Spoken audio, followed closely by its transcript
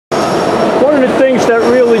One of the things that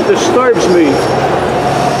really disturbs me,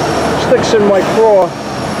 sticks in my craw,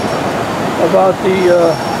 about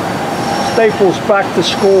the Staples Back to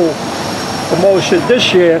School promotion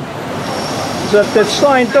this year is that they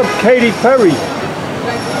signed up Katy Perry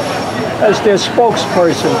as their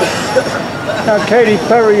spokesperson. Now, Katy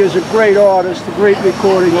Perry is a great artist, a great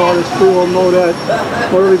recording artist. We all know that.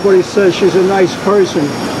 But everybody says she's a nice person.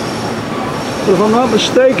 But if I'm not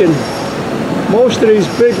mistaken, most of these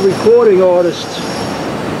big recording artists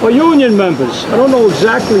are union members. I don't know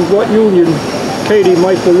exactly what union Katy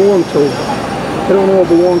might belong to. They don't all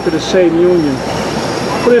belong to the same union.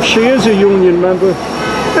 But if she is a union member,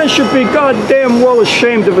 then she'll be goddamn well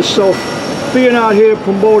ashamed of herself being out here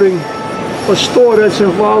promoting a store that's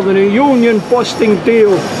involved in a union-busting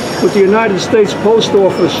deal with the United States Post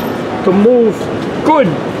Office to move good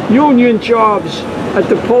union jobs at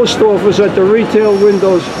the post office, at the retail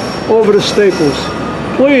windows, over to Staples.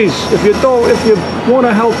 Please, if you want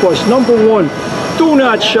to help us, number one, do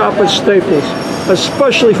not shop at Staples,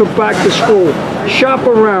 especially for back to school. Shop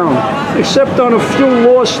around. Except on a few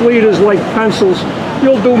lost leaders like pencils,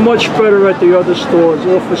 you'll do much better at the other stores,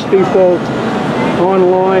 Office Depot,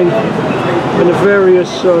 online, and the various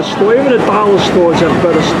stores. Even the dollar stores have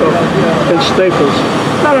better stuff than Staples.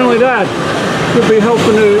 Not only that, you'll be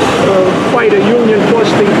helping to fight a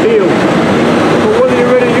union-busting deal. But whether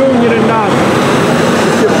you're in a union or not,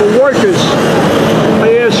 if you're for workers,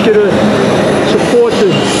 I ask you to support the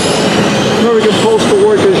American Postal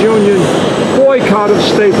Workers Union boycott of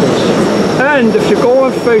Staples. And if you go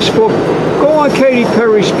on Facebook, go on Katy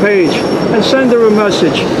Perry's page and send her a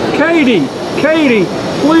message. Katy,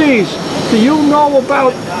 please, do you know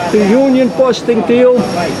about the union-busting deal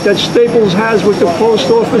that Staples has with the post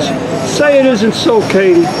office? Say it isn't so,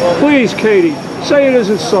 Katy. Please, Katy, say it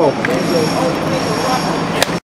isn't so.